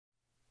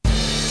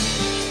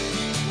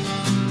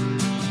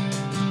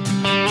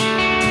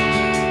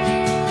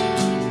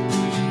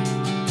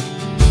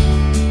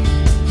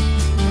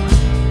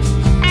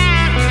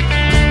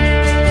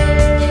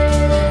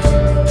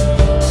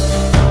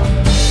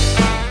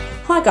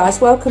Hi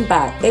guys, welcome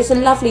back. It's a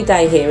lovely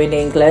day here in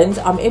England.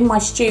 I'm in my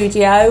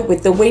studio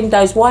with the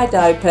windows wide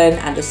open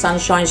and the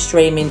sunshine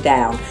streaming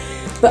down.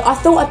 But I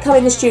thought I'd come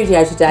in the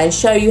studio today and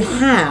show you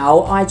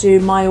how I do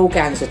my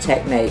organza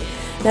technique.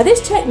 Now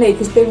this technique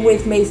has been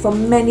with me for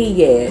many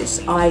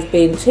years. I've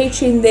been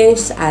teaching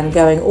this and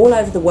going all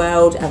over the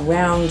world and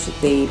around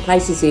the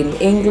places in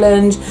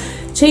England,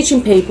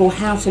 teaching people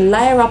how to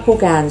layer up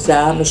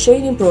organza,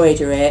 machine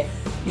embroider it,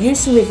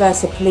 use some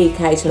reverse applique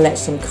to let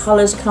some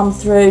colours come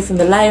through from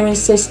the layering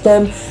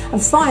system,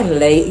 and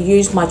finally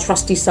use my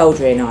trusty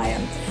soldering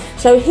iron.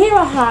 So here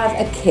I have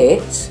a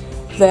kit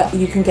that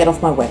you can get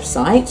off my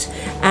website,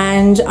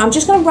 and I'm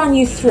just going to run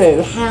you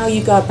through how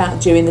you go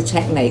about doing the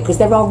technique, because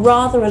there are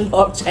rather a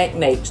lot of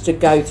techniques to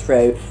go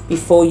through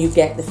before you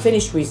get the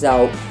finished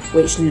result,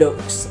 which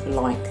looks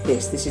like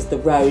this. This is the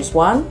rose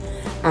one,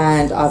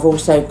 and I've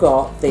also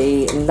got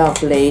the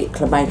lovely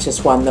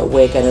clematis one that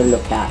we're going to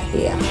look at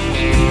here.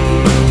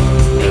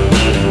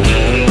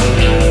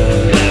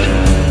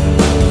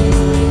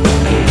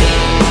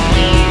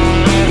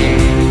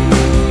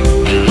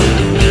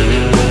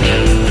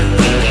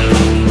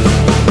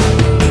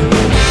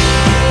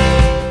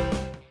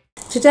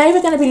 Today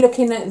we're going to be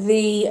looking at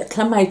the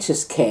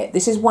clematis kit.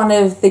 This is one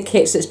of the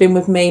kits that's been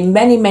with me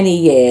many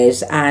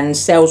years and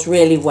sells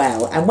really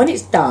well, and when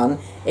it's done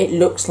it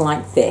looks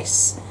like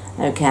this,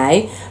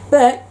 okay?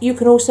 But you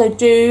can also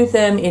do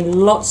them in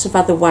lots of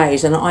other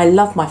ways, and I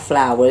love my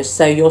flowers,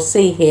 so you'll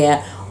see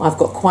here I've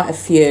got quite a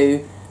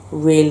few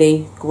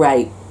really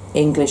great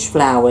English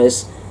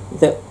flowers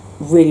that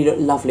really look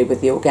lovely with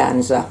the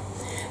organza.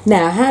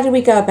 Now, how do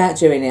we go about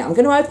doing it? I'm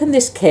going to open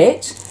this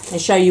kit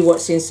and show you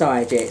what's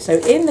inside it. So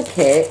in the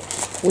kit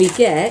we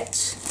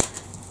get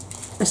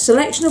a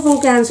selection of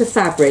organza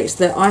fabrics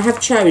that I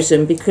have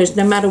chosen because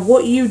no matter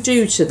what you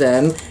do to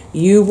them,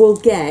 you will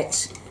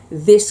get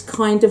this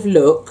kind of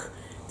look.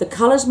 The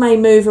colours may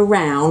move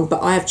around,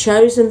 but I have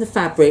chosen the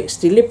fabrics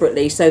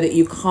deliberately so that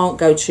you can't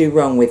go too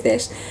wrong with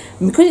this.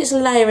 And because it's a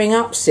layering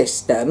up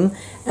system,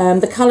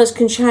 the colours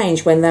can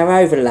change when they're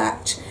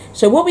overlapped.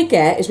 So what we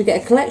get is we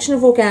get a collection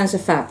of organza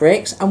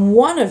fabrics, and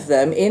one of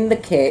them in the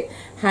kit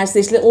has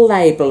this little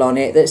label on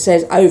it that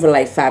says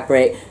overlay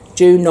fabric,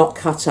 do not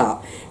cut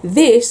up.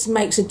 This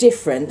makes a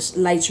difference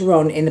later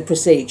on in the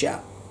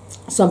procedure.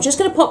 So I'm just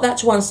going to pop that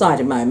to one side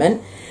a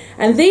moment.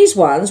 And these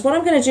ones, what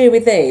I'm going to do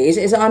with these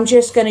is I'm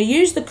just going to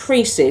use the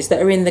creases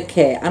that are in the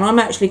kit, and I'm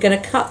actually going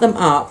to cut them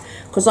up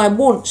because I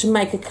want to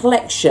make a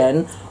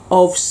collection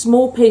of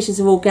small pieces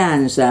of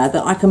organza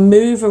that I can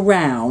move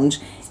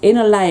around in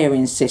a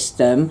layering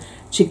system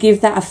to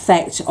give that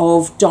effect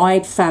of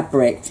dyed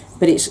fabric,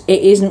 but it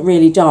isn't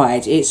really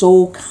dyed. It's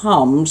all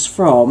comes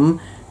from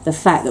the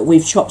fact that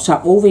we've chopped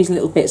up all these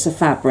little bits of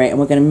fabric and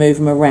we're going to move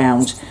them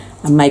around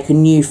and make a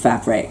new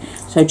fabric.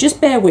 So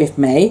just bear with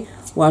me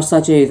whilst I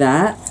do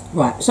that.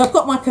 Right, so I've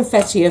got my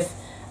confetti of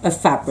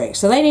fabric,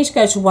 so they need to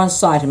go to one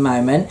side a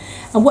moment.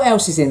 And what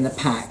else is in the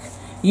pack?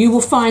 You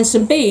will find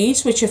some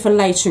beads which are for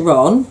later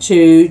on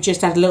to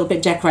just add a little bit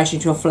of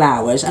decoration to your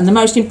flowers, and the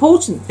most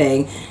important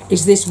thing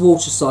is this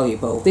water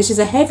soluble. This is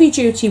a heavy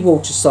duty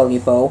water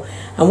soluble,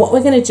 and what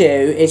we're going to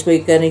do is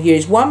we're going to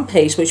use one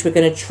piece which we're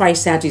going to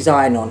trace our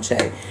design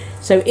onto.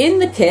 So in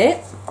the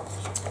kit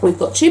we've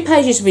got 2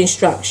 pages of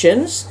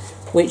instructions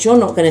which you're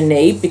not going to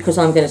need because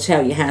I'm going to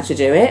tell you how to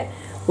do it.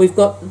 We've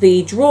got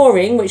the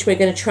drawing which we're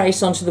going to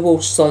trace onto the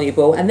water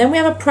soluble, and then we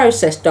have a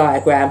process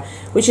diagram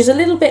which is a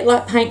little bit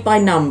like paint by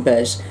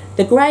numbers.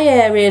 The grey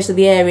areas are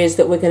the areas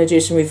that we're going to do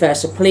some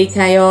reverse applique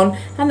on,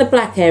 and the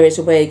black areas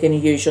are where you're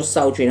going to use your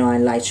soldering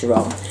iron later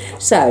on.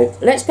 So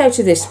let's go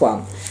to this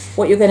one.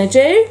 What you're going to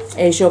do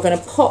is you're going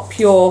to pop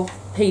your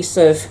piece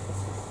of,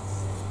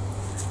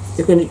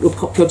 you'll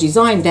pop your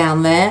design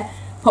down there,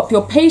 pop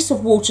your piece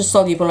of water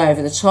soluble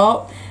over the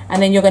top,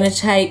 and then you're going to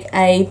take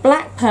a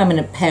black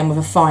permanent pen with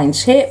a fine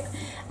tip,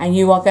 and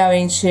you are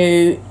going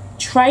to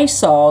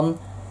trace on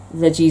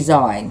the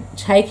design,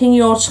 taking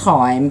your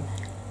time.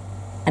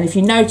 And if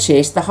you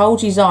notice, the whole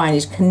design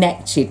is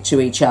connected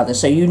to each other,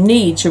 so you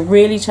need to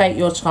really take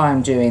your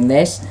time doing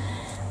this.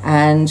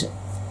 And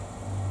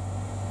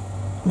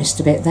missed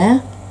a bit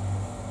there.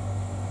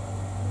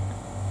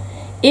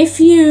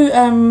 If you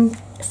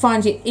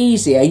find it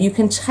easier, you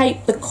can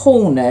tape the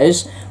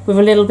corners with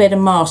a little bit of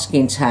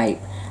masking tape,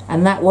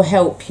 and that will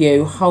help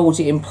you hold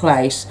it in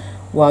place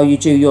while you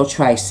do your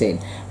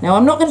tracing. Now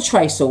I'm not going to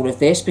trace all of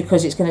this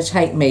because it's going to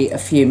take me a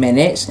few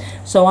minutes,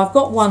 so I've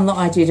got one that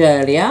I did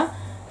earlier.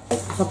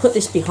 If I put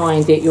this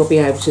behind it, you'll be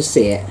able to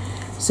see it.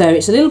 So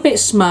it's a little bit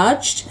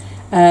smudged.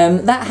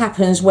 That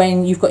happens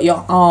when you've got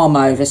your arm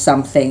over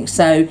something,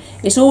 so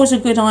it's always a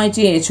good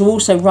idea to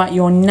also write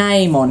your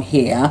name on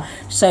here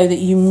so that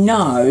you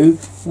know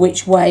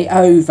which way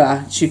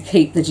over to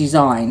keep the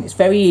design. It's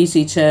very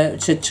easy to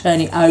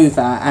turn it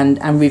over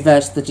and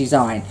reverse the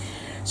design.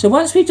 So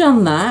once we've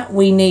done that,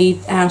 we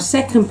need our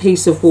second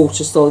piece of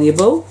water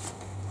soluble.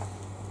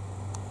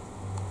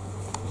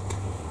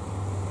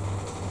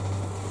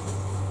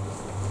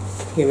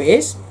 Here it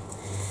is.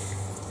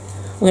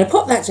 I'm going to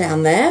pop that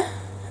down there,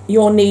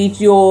 you'll need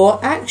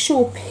your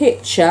actual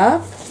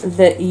picture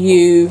that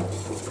you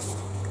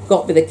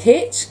got with the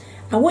kit,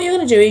 and what you're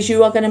going to do is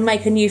you are going to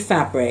make a new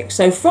fabric.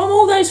 So from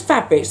all those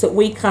fabrics that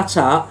we cut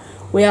up,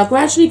 we are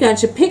gradually going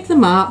to pick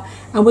them up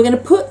and we're going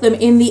to put them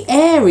in the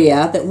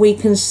area that we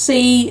can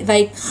see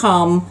they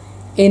come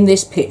in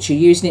this picture,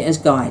 using it as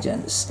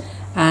guidance.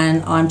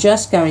 And I'm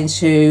just going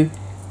to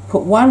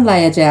put one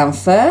layer down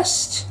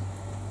first.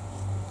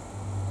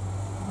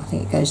 I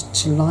think it goes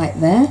to light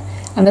there,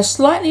 and they're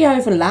slightly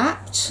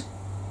overlapped.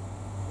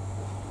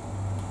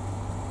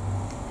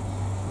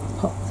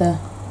 Pop the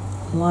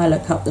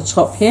lilac up the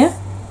top here,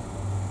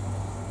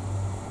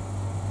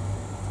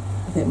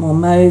 a bit more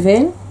mauve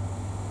in.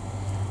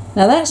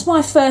 Now that's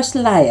my first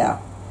layer.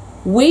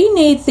 We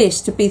need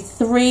this to be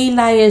 3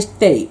 layers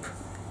deep,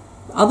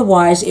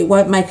 otherwise it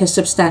won't make a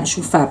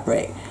substantial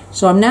fabric.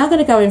 So I'm now going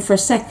to go in for a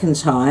second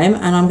time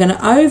and I'm going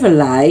to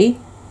overlay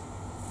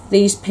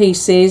these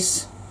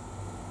pieces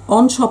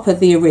on top of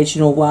the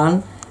original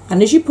one,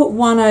 and as you put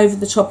one over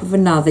the top of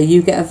another,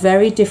 you get a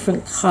very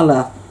different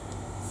colour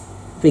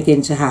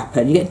begin to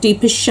happen. You get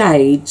deeper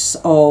shades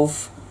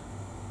of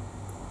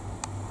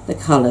the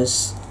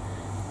colours.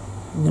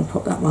 I'm going to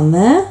put that one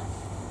there.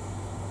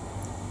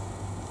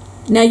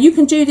 Now you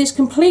can do this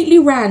completely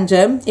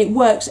random. It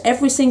works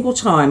every single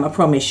time, I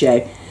promise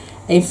you.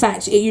 In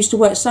fact, it used to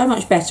work so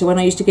much better when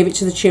I used to give it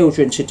to the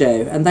children to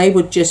do, and they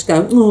would just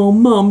go, "Oh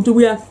mum, do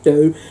we have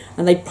to?"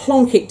 and they'd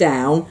plonk it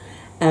down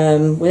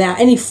without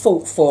any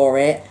fault for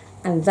it,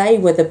 and they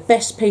were the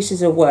best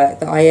pieces of work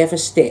that I ever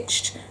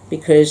stitched,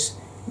 because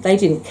they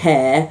didn't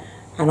care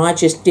and I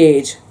just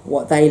did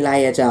what they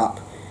layered up.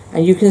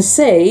 And you can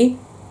see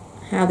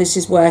how this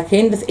is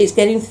working. It's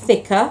getting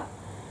thicker,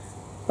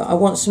 but I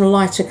want some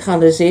lighter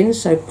colours in,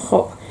 so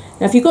pop.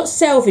 Now if you've got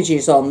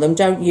selvages on them,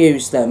 don't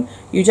use them.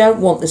 You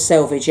don't want the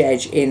selvage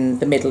edge in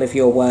the middle of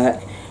your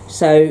work.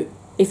 So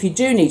if you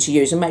do need to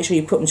use them, make sure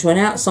you put them to an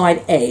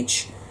outside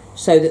edge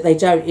so that they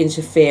don't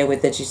interfere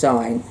with the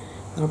design.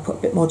 And I'll put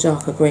a bit more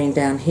darker green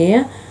down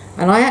here,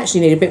 and I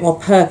actually need a bit more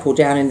purple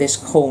down in this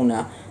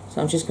corner.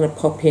 So I'm just going to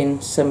pop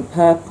in some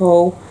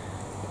purple,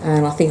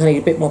 and I think I need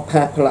a bit more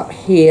purple up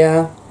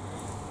here,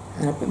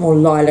 and a bit more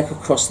lilac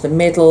across the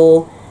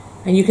middle.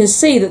 And you can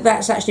see that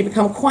that's actually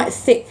become quite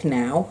thick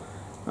now.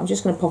 I'm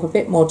just going to pop a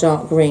bit more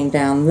dark green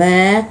down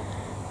there,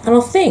 and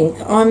I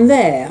think I'm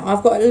there.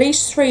 I've got at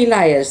least 3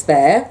 layers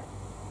there.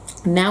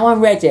 Now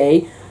I'm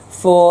ready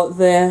for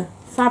the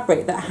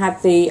fabric that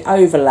had the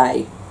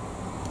overlay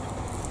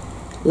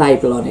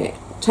label on it.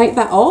 Take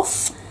that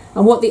off.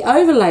 And what the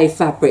overlay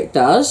fabric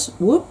does,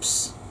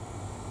 whoops,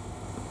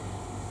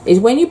 is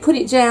when you put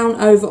it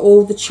down over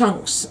all the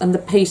chunks and the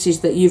pieces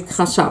that you've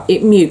cut up,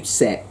 it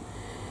mutes it.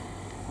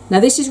 Now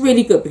this is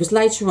really good because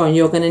later on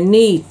you're going to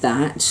need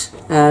that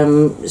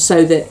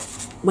so that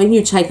when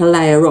you take a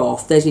layer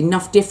off, there's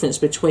enough difference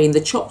between the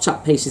chopped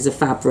up pieces of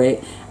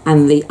fabric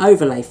and the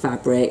overlay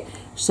fabric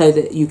so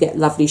that you get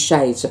lovely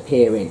shades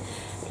appearing.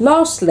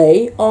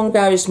 Lastly, on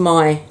goes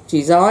my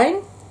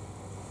design.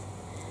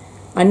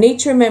 I need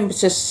to remember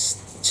to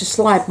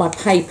slide my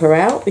paper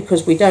out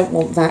because we don't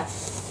want that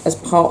as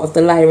part of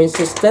the layering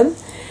system.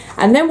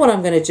 And then what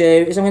I'm going to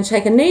do is I'm going to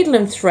take a needle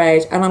and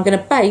thread and I'm going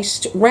to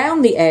baste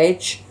round the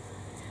edge,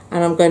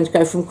 and I'm going to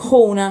go from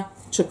corner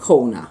to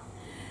corner.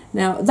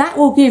 Now that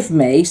will give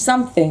me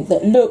something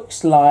that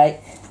looks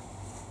like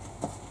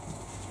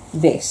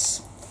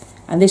this.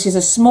 And this is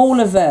a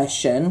smaller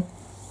version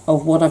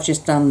of what I've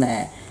just done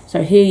there.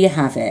 So here you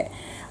have it.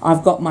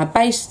 I've got my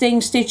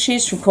basting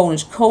stitches from corner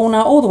to corner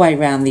all the way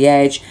around the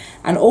edge,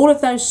 and all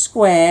of those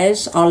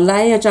squares are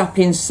layered up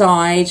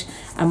inside,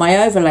 and my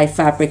overlay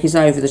fabric is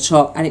over the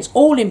top, and it's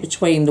all in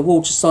between the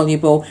water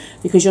soluble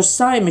because your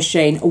sewing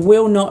machine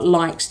will not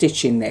like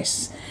stitching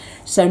this.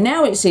 So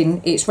now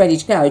it's ready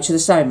to go to the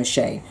sewing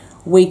machine.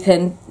 We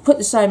can put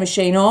the sewing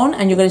machine on,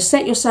 and you're going to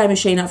set your sewing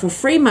machine up for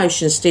free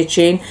motion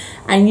stitching,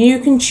 and you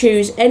can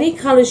choose any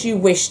colours you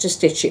wish to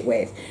stitch it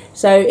with.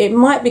 So it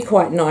might be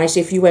quite nice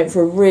if you went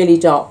for a really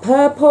dark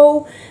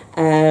purple.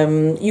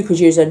 You could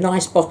use a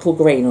nice bottle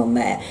green on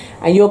there,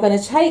 and you're going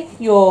to take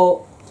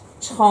your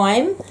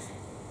time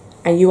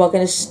and you are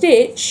going to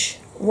stitch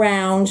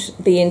round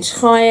the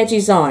entire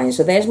design.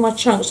 So there's my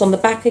chunks on the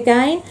back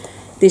again.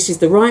 This is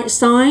the right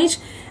side.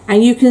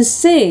 And you can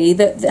see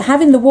that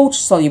having the water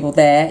soluble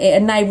there, it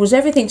enables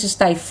everything to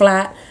stay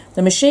flat.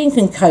 The machine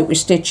can cope with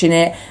stitching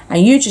it,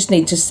 and you just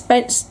need to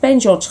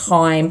spend your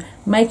time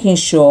making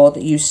sure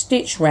that you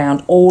stitch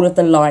round all of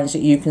the lines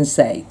that you can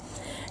see.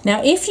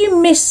 Now if you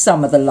miss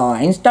some of the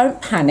lines, don't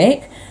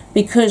panic,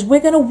 because we're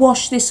going to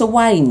wash this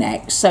away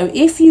next. So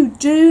if you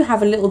do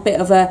have a little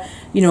bit of a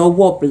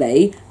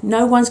wobbly,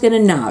 no one's going to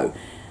know.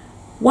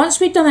 Once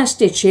we've done our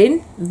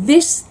stitching,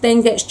 this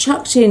then gets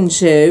chucked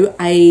into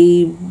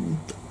a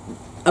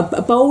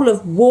bowl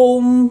of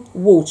warm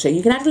water.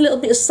 You can add a little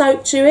bit of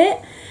soap to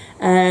it.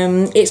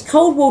 It's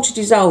cold water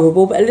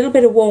dissolvable, but a little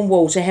bit of warm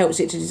water helps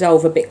it to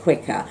dissolve a bit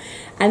quicker.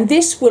 And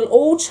this will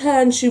all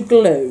turn to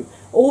glue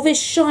all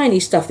this shiny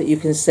stuff that you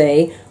can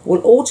see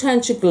will all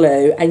turn to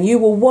glue, and you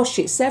will wash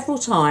it several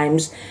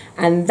times,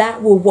 and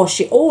that will wash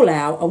it all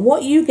out. And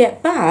what you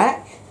get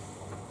back,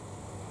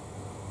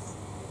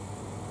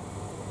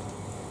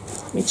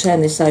 let me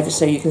turn this over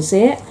so you can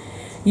see it.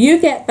 You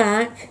get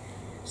back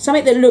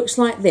something that looks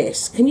like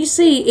this. Can you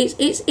see?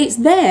 It's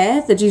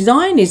there, the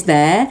design is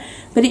there,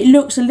 but it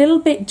looks a little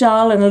bit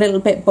dull and a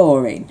little bit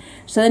boring.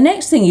 So the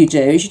next thing you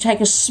do is you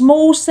take a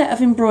small set of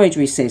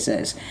embroidery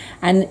scissors,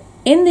 and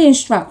in the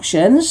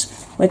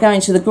instructions, we're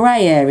going to the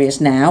grey areas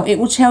now, it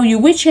will tell you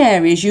which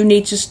areas you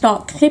need to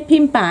start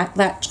clipping back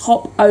that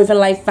top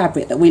overlay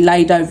fabric that we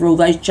laid over all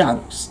those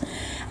chunks.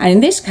 And in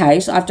this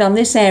case, I've done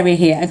this area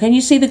here, and can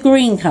you see the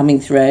green coming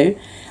through?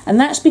 And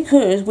that's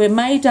because we're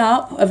made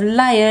up of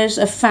layers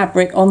of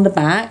fabric on the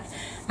back,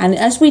 and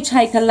as we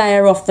take a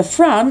layer off the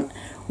front,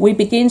 we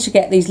begin to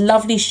get these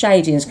lovely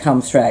shadings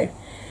come through.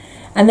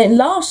 And then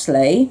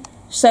lastly,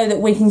 so that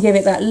we can give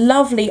it that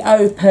lovely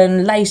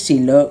open lacy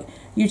look,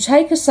 you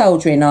take a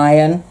soldering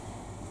iron,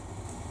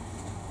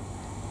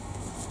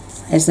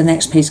 there's the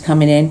next piece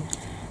coming in,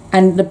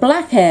 and the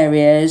black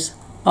areas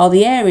are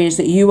the areas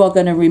that you are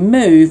going to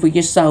remove with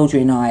your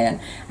soldering iron.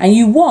 And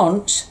you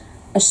want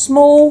a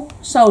small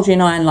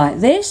soldering iron like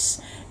this,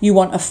 you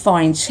want a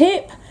fine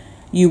tip,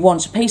 you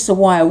want a piece of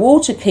wire wool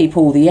to keep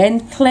all the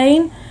end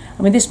clean.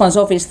 I mean, this one's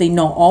obviously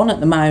not on at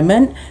the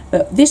moment,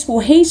 but this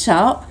will heat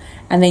up,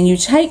 and then you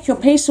take your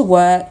piece of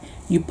work,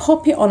 you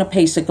pop it on a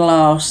piece of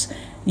glass,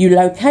 you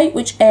locate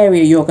which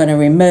area you're going to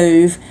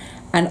remove,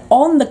 and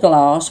on the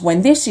glass,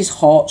 when this is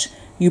hot,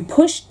 you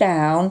push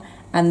down,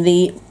 and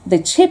the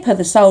tip of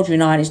the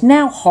soldering iron is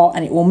now hot,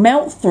 and it will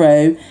melt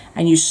through,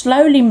 and you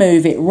slowly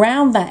move it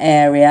round that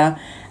area,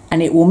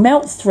 and it will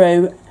melt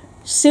through,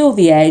 seal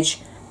the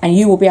edge, and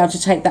you will be able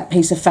to take that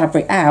piece of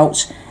fabric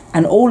out,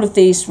 and all of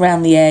these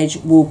around the edge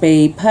will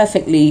be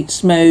perfectly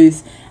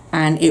smooth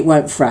and it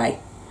won't fray.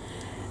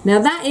 Now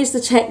that is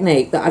the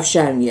technique that I've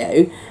shown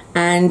you,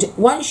 and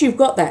once you've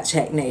got that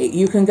technique,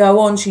 you can go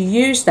on to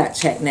use that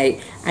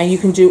technique, and you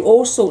can do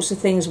all sorts of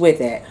things with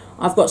it.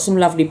 I've got some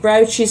lovely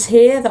brooches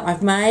here that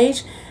I've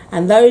made,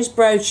 and those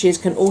brooches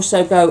can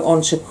also go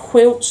onto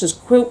quilts as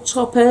quilt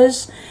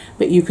toppers,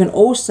 but you can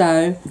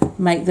also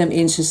make them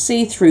into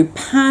see-through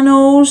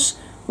panels,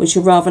 which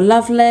are rather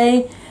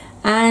lovely,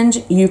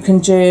 and you can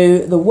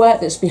do the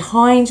work that's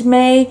behind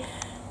me.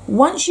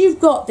 Once you've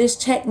got this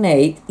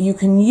technique, you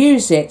can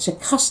use it to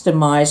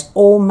customize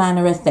all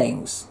manner of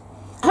things.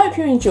 I hope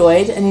you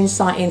enjoyed an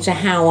insight into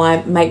how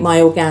I make my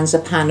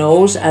organza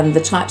panels and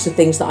the types of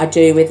things that I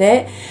do with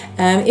it.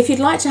 If you'd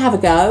like to have a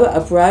go at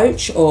a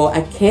brooch or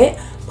a kit,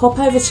 pop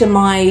over to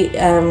my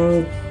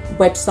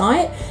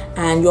website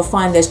and you'll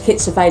find there's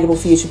kits available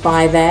for you to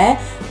buy there.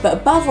 But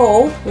above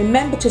all,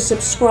 remember to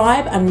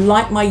subscribe and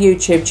like my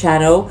YouTube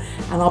channel,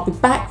 and I'll be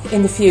back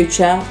in the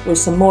future with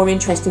some more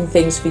interesting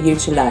things for you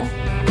to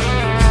learn.